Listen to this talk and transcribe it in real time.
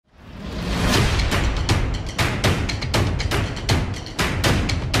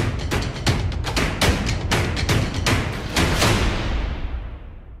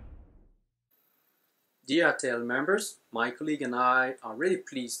Dear ATEL members, my colleague and I are really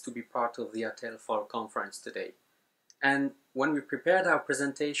pleased to be part of the ATEL Fall Conference today. And when we prepared our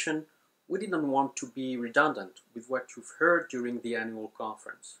presentation, we didn't want to be redundant with what you've heard during the annual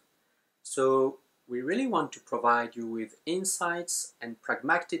conference. So we really want to provide you with insights and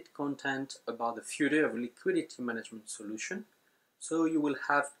pragmatic content about the future of liquidity management solution, so you will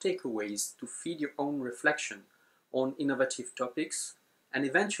have takeaways to feed your own reflection on innovative topics and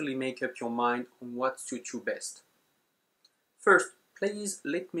eventually make up your mind on what suits you best. First, please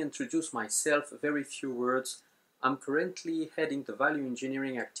let me introduce myself, a very few words. I'm currently heading the value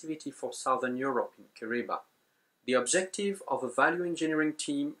engineering activity for Southern Europe in Kyriba. The objective of a value engineering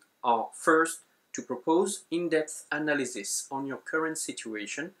team are first, to propose in-depth analysis on your current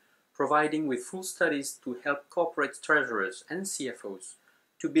situation, providing with full studies to help corporate treasurers and CFOs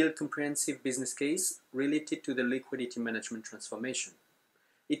to build comprehensive business case related to the liquidity management transformation.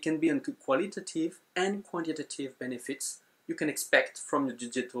 It can be on qualitative and quantitative benefits you can expect from the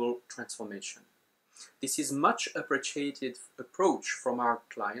digital transformation. This is much appreciated approach from our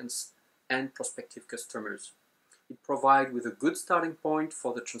clients and prospective customers. It provides with a good starting point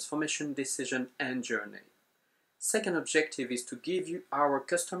for the transformation decision and journey. Second objective is to give our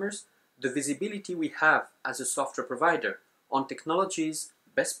customers the visibility we have as a software provider on technologies,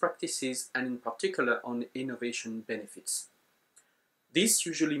 best practices, and in particular on innovation benefits. This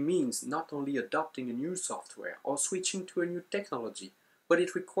usually means not only adopting a new software or switching to a new technology, but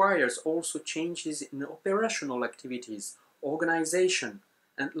it requires also changes in operational activities, organization,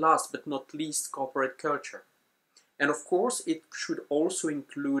 and last but not least, corporate culture. And of course, it should also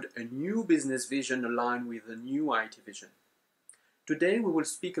include a new business vision aligned with a new IT vision. Today we will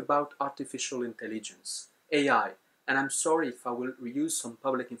speak about artificial intelligence, AI, and I'm sorry if I will reuse some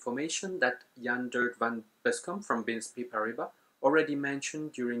public information that Jan Dirk van Buscom from BNP Paribas already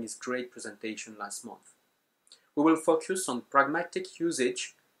mentioned during his great presentation last month. We will focus on pragmatic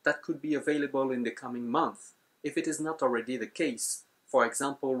usage that could be available in the coming month, if it is not already the case, for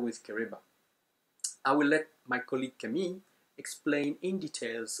example with Kyriba. I will let my colleague Camille explain in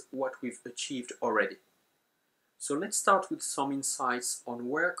details what we've achieved already. So let's start with some insights on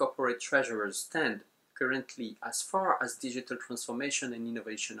where corporate treasurers stand currently as far as digital transformation and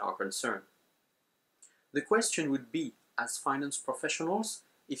innovation are concerned. The question would be, as finance professionals,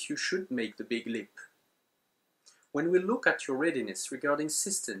 if you should make the big leap. When we look at your readiness regarding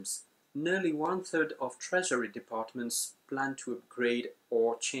systems, nearly 1/3 of treasury departments plan to upgrade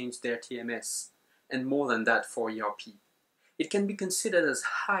or change their TMS, and more than that for ERP. It can be considered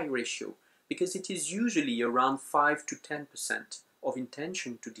as high ratio because it is usually around 5 to 10% of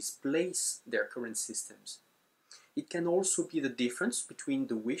intention to displace their current systems. It can also be the difference between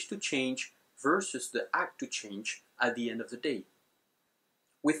the wish to change versus the act to change at the end of the day.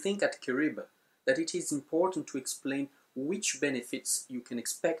 We think at Kyriba that it is important to explain which benefits you can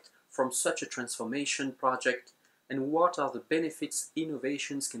expect from such a transformation project and what are the benefits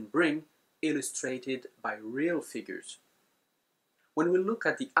innovations can bring, illustrated by real figures. When we look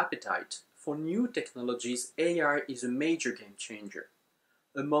at the appetite for new technologies, AI is a major game changer.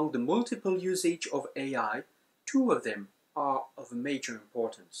 Among the multiple usage of AI, two of them are of major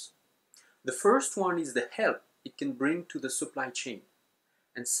importance. The first one is the help it can bring to the supply chain,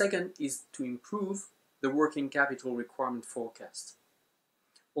 and second is to improve the working capital requirement forecast.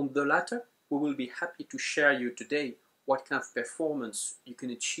 On the latter, we will be happy to share you today what kind of performance you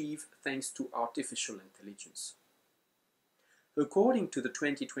can achieve thanks to artificial intelligence. According to the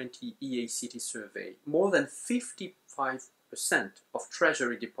 2020 EACT survey, more than 55% of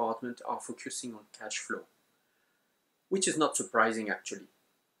Treasury departments are focusing on cash flow, which is not surprising actually.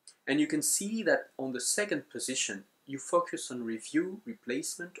 And you can see that on the second position, you focus on review,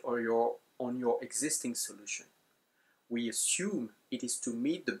 replacement, or on your existing solution. We assume it is to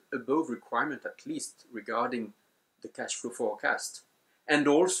meet the above requirement at least regarding the cash flow forecast, and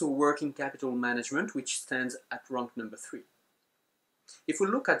also working capital management, which stands at rank number 3. If we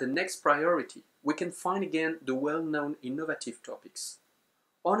look at the next priority, we can find again the well-known innovative topics.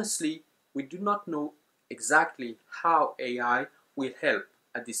 Honestly, we do not know exactly how AI will help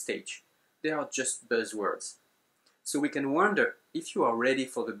at this stage. They are just buzzwords. So we can wonder if you are ready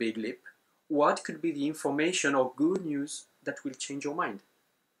for the big leap, what could be the information or good news that will change your mind?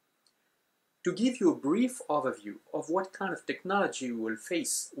 To give you a brief overview of what kind of technology you will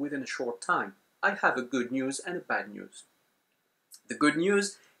face within a short time, I have a good news and a bad news. The good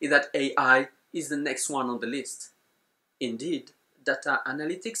news is that AI is the next one on the list. Indeed, data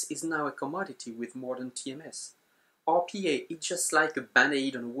analytics is now a commodity with modern TMS. RPA is just like a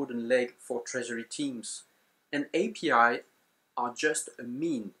band-aid on a wooden leg for treasury teams, and API are just a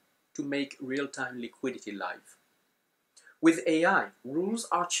mean to make real-time liquidity live. With AI, rules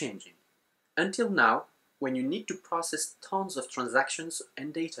are changing. Until now, when you need to process tons of transactions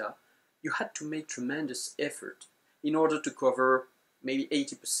and data, you had to make tremendous effort in order to cover maybe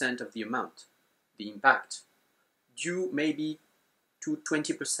 80% of the amount, the impact, due maybe to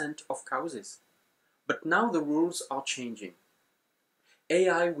 20% of causes. But now the rules are changing.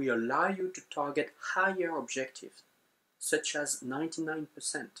 AI will allow you to target higher objectives, such as 99%,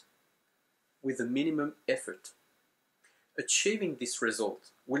 with a minimum effort. Achieving this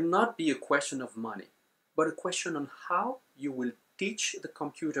result will not be a question of money, but a question on how you will teach the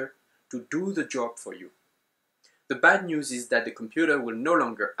computer to do the job for you. The bad news is that the computer will no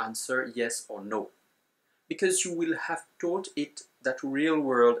longer answer yes or no, because you will have taught it that real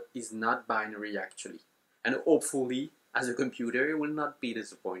world is not binary actually, and hopefully, as a computer, it will not be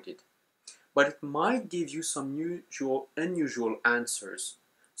disappointed. But it might give you some unusual answers,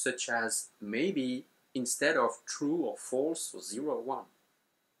 such as maybe instead of true or false or 0 or 1.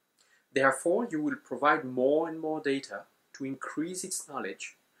 Therefore, you will provide more and more data to increase its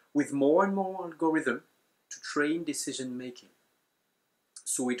knowledge with more and more algorithm to train decision making.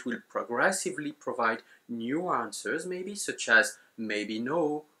 So it will progressively provide new answers, maybe such as maybe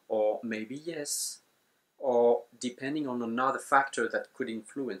no or maybe yes, or depending on another factor that could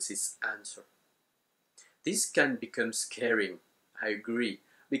influence its answer. This can become scary, I agree,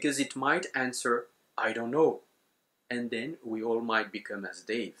 because it might answer, I don't know, and then we all might become as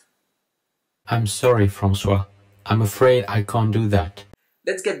Dave. I'm sorry, Francois. I'm afraid I can't do that.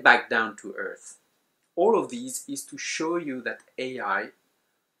 Let's get back down to earth. All of these is to show you that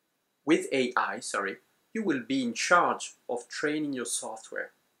with AI, you will be in charge of training your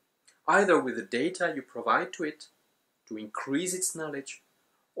software, either with the data you provide to it to increase its knowledge,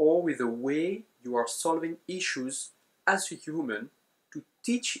 or with the way you are solving issues as a human to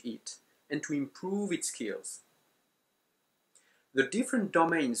teach it and to improve its skills. The different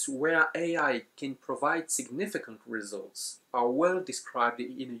domains where AI can provide significant results are well described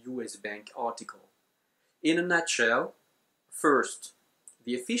in a US Bank article. In a nutshell, first,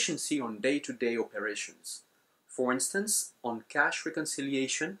 the efficiency on day-to-day operations. For instance, on cash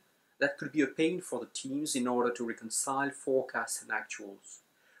reconciliation, that could be a pain for the teams in order to reconcile forecasts and actuals.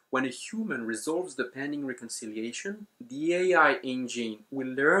 When a human resolves the pending reconciliation, the AI engine will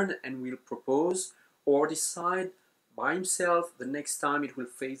learn and will propose or decide by himself the next time it will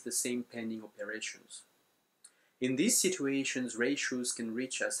face the same pending operations. In these situations, ratios can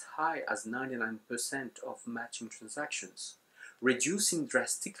reach as high as 99% of matching transactions, reducing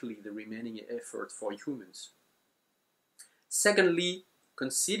drastically the remaining effort for humans. Secondly,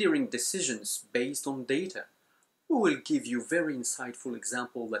 considering decisions based on data. We will give you a very insightful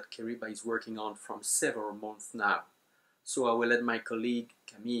example that Kyriba is working on from several months now. So I will let my colleague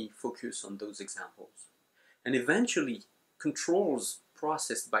Camille focus on those examples. And eventually, controls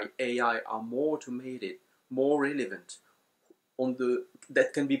processed by AI are more automated, more relevant,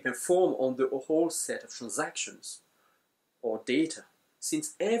 that can be performed on the whole set of transactions or data,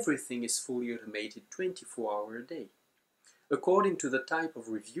 since everything is fully automated 24 hours a day. According to the type of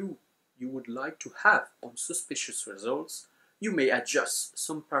review you would like to have on suspicious results, you may adjust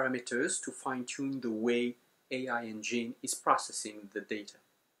some parameters to fine-tune the way AI engine is processing the data.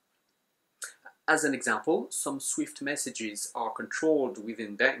 As an example, some SWIFT messages are controlled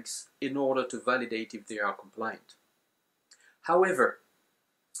within banks in order to validate if they are compliant. However,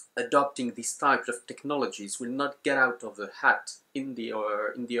 adopting these types of technologies will not get out of the hat in the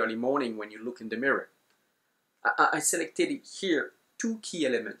early morning when you look in the mirror. I selected here two key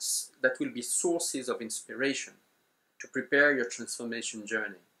elements that will be sources of inspiration to prepare your transformation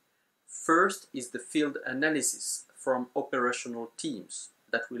journey. First is the field analysis from operational teams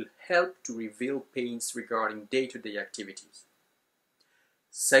that will help to reveal pains regarding day-to-day activities.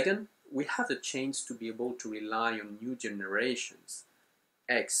 Second, we have the chance to be able to rely on new generations,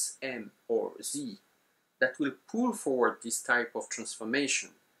 X, M, or Z, that will pull forward this type of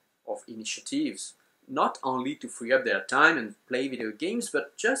transformation of initiatives, not only to free up their time and play video games,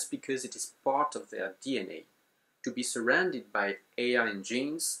 but just because it is part of their DNA, to be surrounded by AI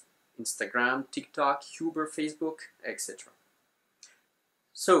engines, Instagram, TikTok, Uber, Facebook, etc.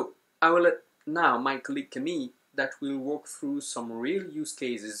 So, I will let now my colleague Camille that will walk through some real use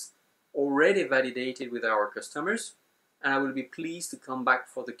cases already validated with our customers, and I will be pleased to come back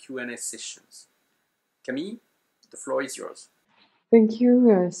for the Q&A sessions. Camille, the floor is yours. Thank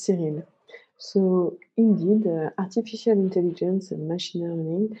you, Cyrille. So indeed, artificial intelligence and machine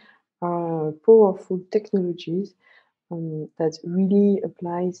learning are powerful technologies that really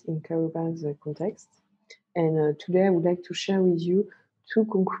applies in Kyriba's context. And today I would like to share with you two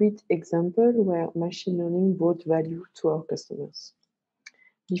concrete examples where machine learning brought value to our customers.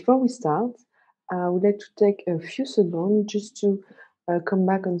 Before we start, I would like to take a few seconds just to come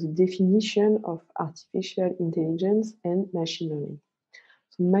back on the definition of artificial intelligence and machine learning.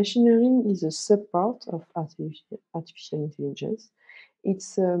 So machine learning is a subpart of artificial intelligence.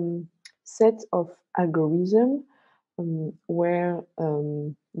 It's a set of algorithms where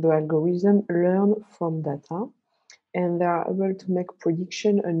the algorithm learn from data and they are able to make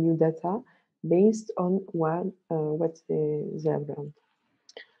prediction on new data based on what they have learned.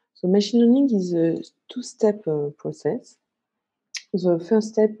 So machine learning is a two-step process. The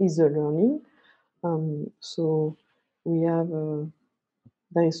first step is the learning. So we have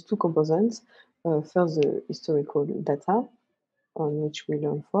there is two components. First, the historical data on which we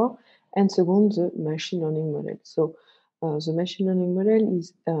learn for, and second, the machine learning model. So the machine learning model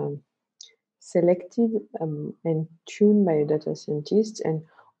is selected and tuned by a data scientist, and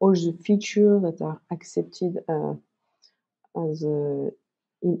all the features that are accepted as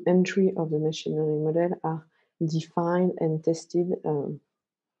in entry of the machine learning model are defined and tested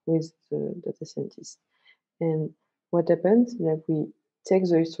with the data scientist. And what happens is that we take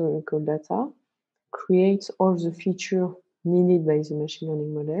the historical data, create all the features needed by the machine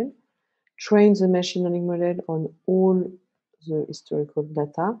learning model, train the machine learning model on all the historical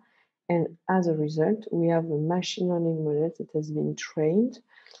data, and as a result, we have a machine learning model that has been trained,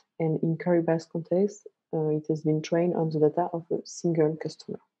 and in Kyriba's context, it has been trained on the data of a single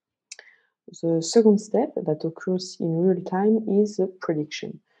customer. The second step that occurs in real time is the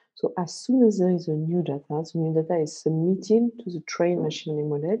prediction. So as soon as there is a new data, the new data is submitted to the trained machine learning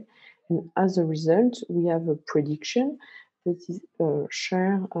model, and as a result, we have a prediction that is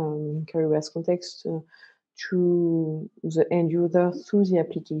shared in Kyriba's context to the end user through the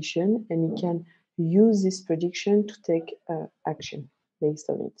application, and he can use this prediction to take action based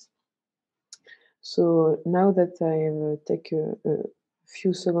on it. So now that I have taken a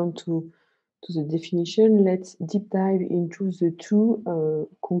few seconds to the definition, let's deep dive into the two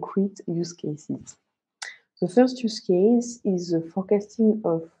concrete use cases. The first use case is the forecasting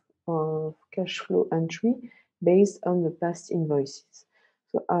of cash flow entry based on the past invoices.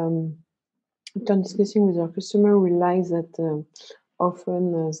 So after discussing with our customer, we realize that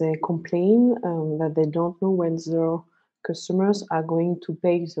often they complain that they don't know when their customers are going to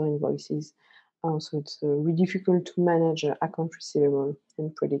pay their invoices. So it's really difficult to manage account receivable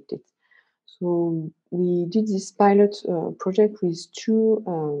and predict it. So we did this pilot project with two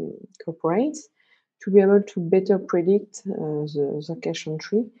corporates to be able to better predict the cash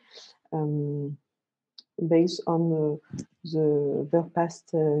entry based on their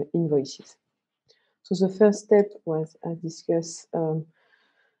past invoices. So the first step was, as discussed,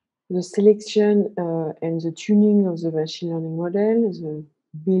 the selection and the tuning of the machine learning model, the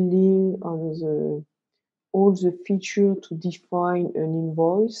building on all the features to define an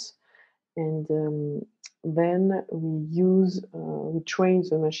invoice, and then we train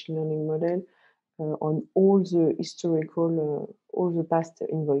the machine learning model on all the historical, all the past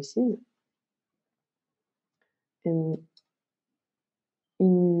invoices. And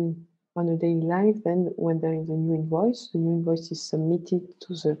on a daily life, then when there is a new invoice, the new invoice is submitted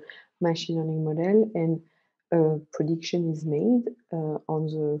to the machine learning model, and a prediction is made on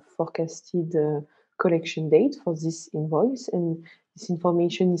the forecasted collection date for this invoice, and this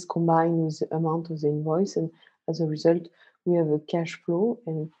information is combined with the amount of the invoice, and as a result, we have a cash flow.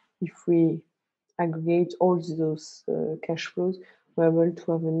 And if we aggregate all those cash flows, we're able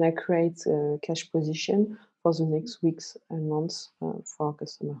to have an accurate cash position for the next weeks and months for our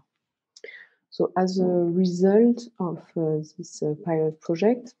customer. So as a result of this pilot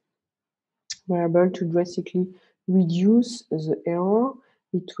project, we're able to drastically reduce the error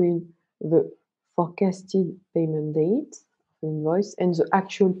between the forecasted payment date of the invoice and the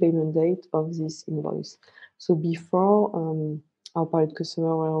actual payment date of this invoice. So before, our pilot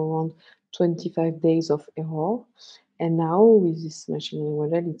customer were around 25 days of error, and now with this machine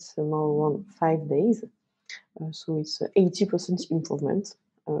learning model, it's more around 5 days. So it's 80% improvement,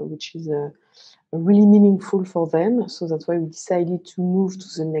 which is really meaningful for them. So that's why we decided to move to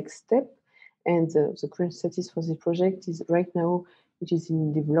the next step. And the current status for this project is right now it is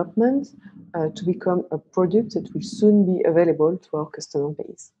in development to become a product that will soon be available to our customer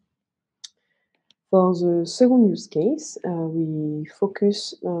base. For the second use case, we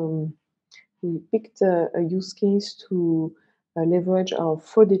picked a use case to leverage our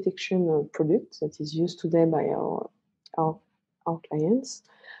fraud detection product that is used today by our clients.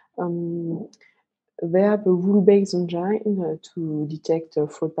 They have a rule-based engine to detect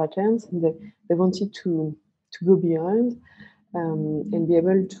fraud patterns, and they wanted to go beyond and be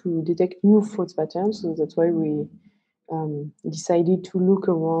able to detect new fraud patterns. So that's why we decided to look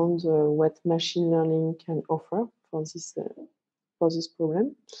around what machine learning can offer for this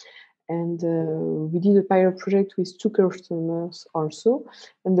problem. And we did a pilot project with 2 customers also,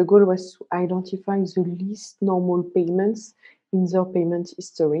 and the goal was to identify the least normal payments in their payment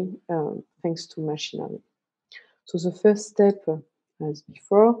history, thanks to machine learning. So the first step, as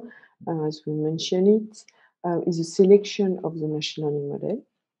before, as we mentioned it, is a selection of the machine learning model.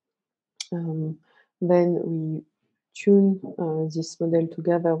 Then we tune this model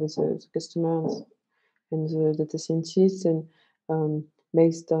together with the customers and the data scientists, and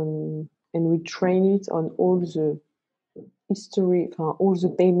we train it on all the history, all the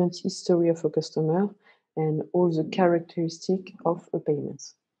payment history of a customer and all the characteristic of a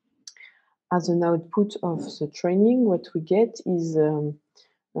payment. As an output of the training, what we get is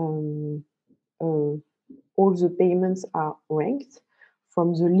all the payments are ranked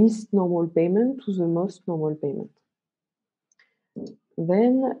from the least normal payment to the most normal payment.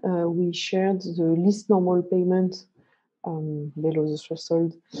 Then we shared the least normal payment below the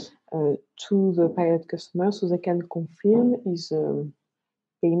threshold to the pilot customer so they can confirm if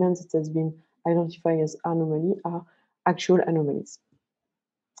payments that has been identified as anomaly are actual anomalies.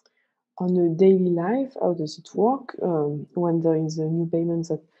 On a daily life, how does it work? When there is a new payment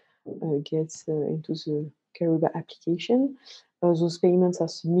that gets into the Kyriba application, those payments are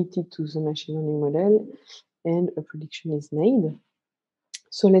submitted to the machine learning model and a prediction is made.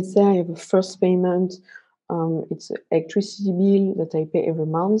 So let's say I have a first payment, it's an electricity bill that I pay every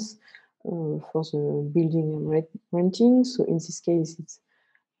month for the building I'm renting. So in this case, it's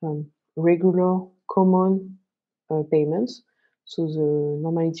regular, common payments. So the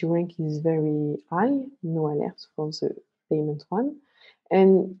normality rank is very high, no alert for the payment one.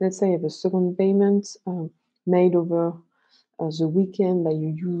 And let's say I have a second payment made over the weekend by a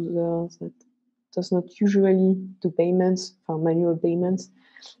user that does not usually do payments, manual payments,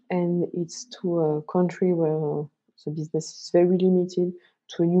 and it's to a country where the business is very limited,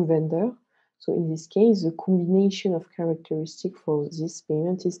 to a new vendor. So in this case, the combination of characteristics for this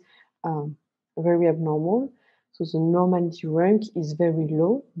payment is very abnormal. So the normality rank is very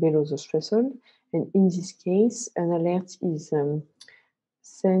low, below the threshold. And in this case, an alert is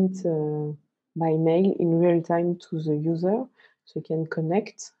sent by mail in real time to the user, so you can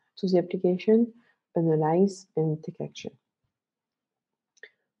connect to the application, analyze, and take action.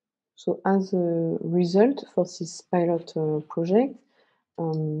 So as a result for this pilot project,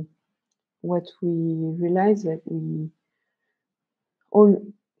 what we realized that all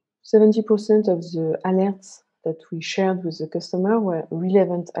 70% of the alerts that we shared with the customer were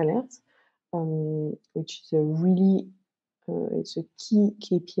relevant alerts, which is a really it's a key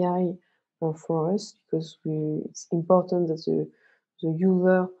KPI for us because it's important that the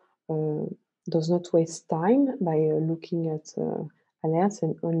user does not waste time by looking at alerts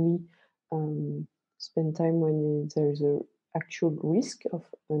and only spend time when there is an actual risk of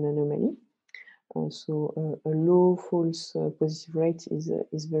an anomaly. So a low false positive rate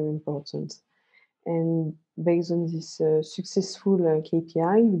is very important. And based on this successful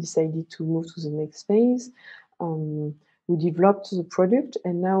KPI, we decided to move to the next phase. We developed the product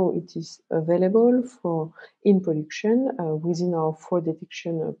and now it is available for in production within our fraud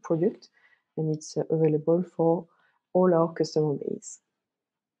detection product, and it's available for all our customer base.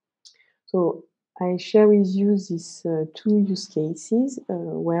 So I share with you these 2 use cases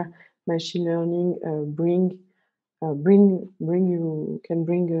where machine learning can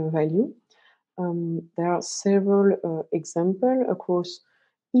bring value. There are several examples across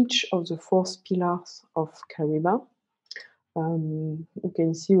each of the 4 pillars of Kyriba. You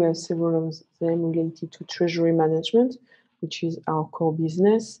can see we have several of them related to treasury management, which is our core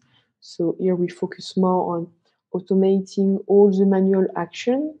business. So here we focus more on automating all the manual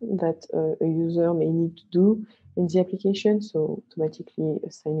action that a user may need to do in the application. So automatically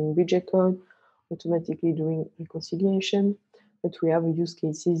assigning budget code, automatically doing reconciliation. But we have use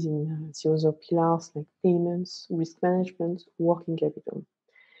cases in the other pillars like payments, risk management, working capital.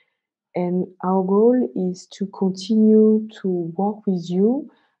 And our goal is to continue to work with you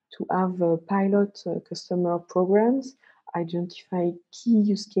to have pilot customer programs, identify key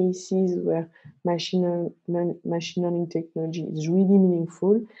use cases where machine learning technology is really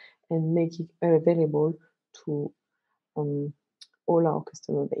meaningful, and make it available to all our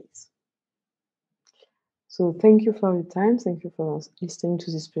customer base. So thank you for your time. Thank you for listening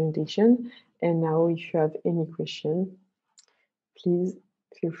to this presentation. And now if you have any question, please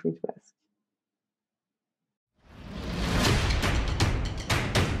feel free to ask.